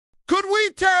Could we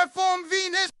terraform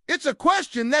Venus? It's a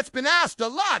question that's been asked a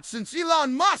lot since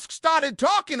Elon Musk started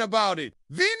talking about it.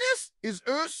 Venus is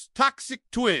Earth's toxic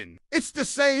twin. It's the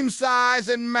same size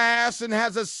and mass and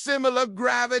has a similar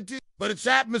gravity, but its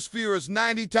atmosphere is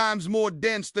 90 times more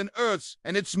dense than Earth's,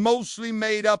 and it's mostly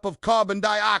made up of carbon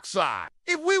dioxide.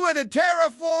 If we were to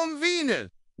terraform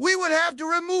Venus, we would have to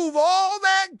remove all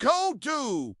that code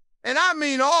too. And I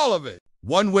mean all of it.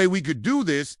 One way we could do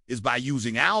this is by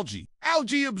using algae.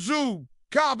 Algae absorb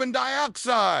carbon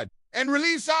dioxide and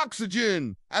release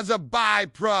oxygen as a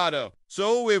byproduct.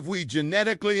 So if we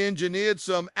genetically engineered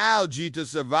some algae to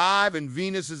survive in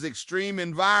Venus's extreme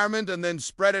environment and then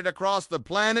spread it across the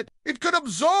planet, it could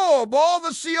absorb all the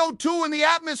CO2 in the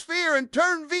atmosphere and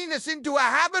turn Venus into a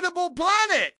habitable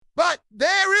planet. But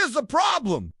there is a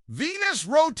problem. Venus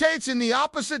rotates in the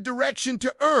opposite direction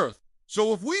to Earth.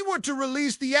 So if we were to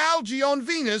release the algae on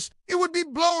Venus, it would be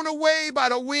blown away by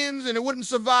the winds and it wouldn't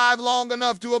survive long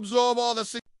enough to absorb all the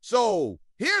CO2. So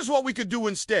here's what we could do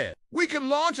instead. We could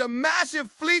launch a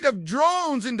massive fleet of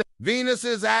drones into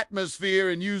Venus's atmosphere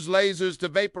and use lasers to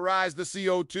vaporize the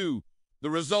CO2. The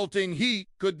resulting heat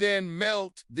could then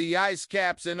melt the ice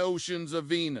caps and oceans of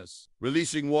Venus,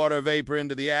 releasing water vapor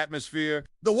into the atmosphere.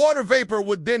 The water vapor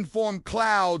would then form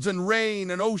clouds and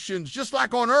rain and oceans just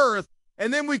like on Earth.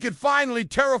 And then we could finally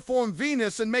terraform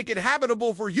Venus and make it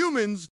habitable for humans